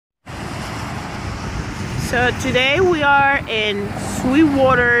So today we are in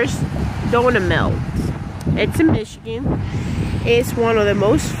Sweetwater's Donut Melt. It's in Michigan. It's one of the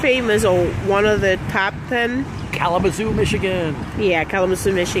most famous, or one of the top 10. Kalamazoo, Michigan. Yeah,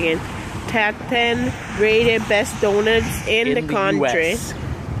 Kalamazoo, Michigan. Top 10 rated best donuts in the country. US.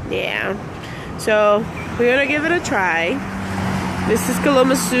 Yeah. So we're gonna give it a try. This is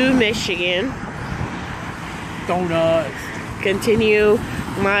Kalamazoo, Michigan. Donuts. Continue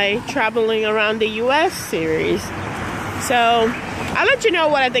my traveling around the US series. So I'll let you know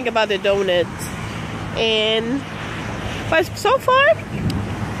what I think about the donuts. But so far,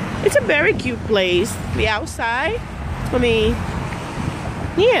 it's a very cute place. The outside, I mean,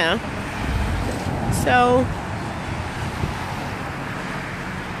 yeah. So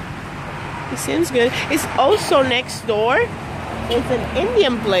it seems good. It's also next door. It's an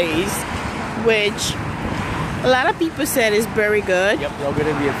Indian place, which a lot of people said is very good. Yep, real good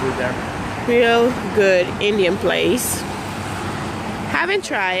Indian food there. Real good Indian place. Haven't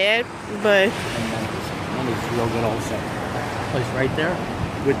tried it, but one is real good also. Place right there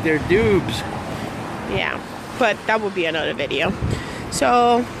with their dubs. yeah, but that will be another video.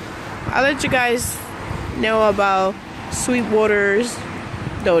 So I'll let you guys know about Sweetwater's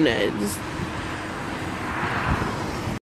Donuts.